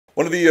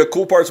One of the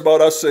cool parts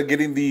about us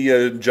getting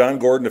the John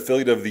Gordon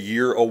Affiliate of the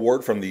Year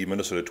award from the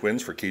Minnesota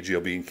Twins for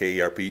KGLB and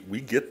KERP, we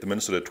get the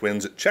Minnesota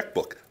Twins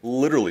checkbook,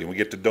 literally. We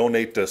get to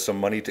donate some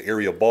money to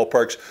area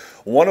ballparks.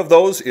 One of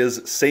those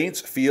is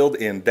Saints Field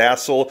in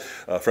Dassel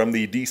from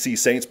the DC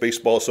Saints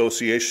Baseball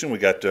Association. We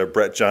got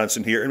Brett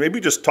Johnson here, and maybe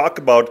just talk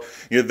about,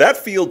 that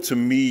field to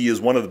me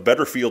is one of the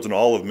better fields in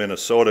all of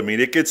Minnesota. I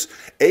mean, it gets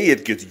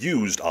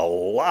used a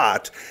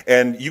lot,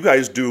 and you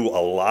guys do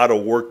a lot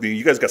of work.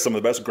 You guys got some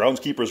of the best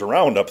groundskeepers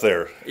around up there.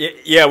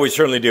 Yeah, we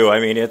certainly do. I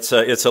mean, it's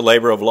a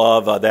labor of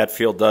love. That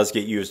field does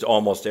get used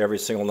almost every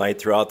single night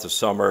throughout the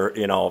summer,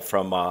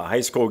 from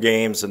high school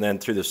games and then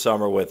through the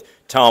summer with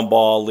town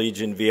ball,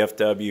 Legion,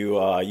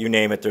 VFW, you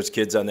name it. There's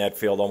kids on that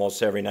field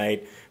almost every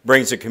night.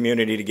 Brings the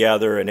community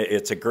together, and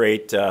it's a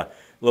great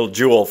little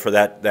jewel for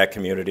that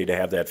community to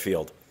have that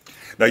field.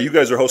 Now you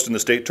guys are hosting the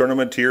state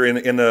tournament here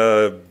in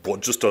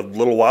just a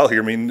little while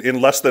here. I mean,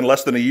 in less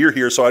than a year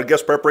here. So I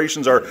guess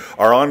preparations are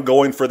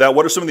ongoing for that.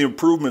 What are some of the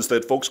improvements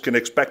that folks can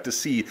expect to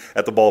see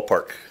at the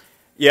ballpark?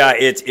 Yeah,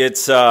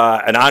 it's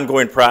an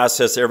ongoing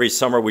process. Every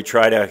summer we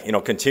try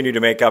to continue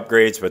to make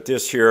upgrades, but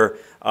this year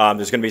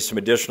there's going to be some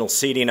additional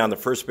seating on the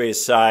first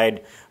base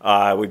side.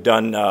 We've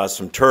done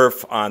some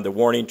turf on the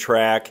warning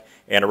track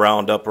and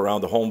around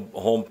the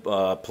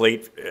home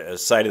plate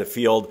side of the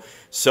field.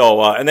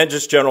 So and then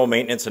just general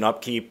maintenance and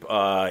upkeep.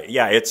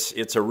 Yeah,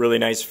 it's a really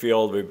nice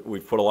field.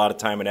 We've put a lot of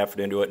time and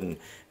effort into it,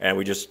 and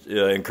we just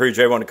encourage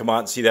everyone to come out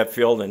and see that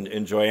field and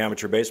enjoy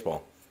amateur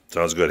baseball.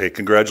 Sounds good. Hey,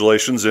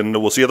 congratulations, and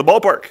we'll see you at the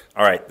ballpark.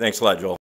 All right. Thanks a lot, Joel.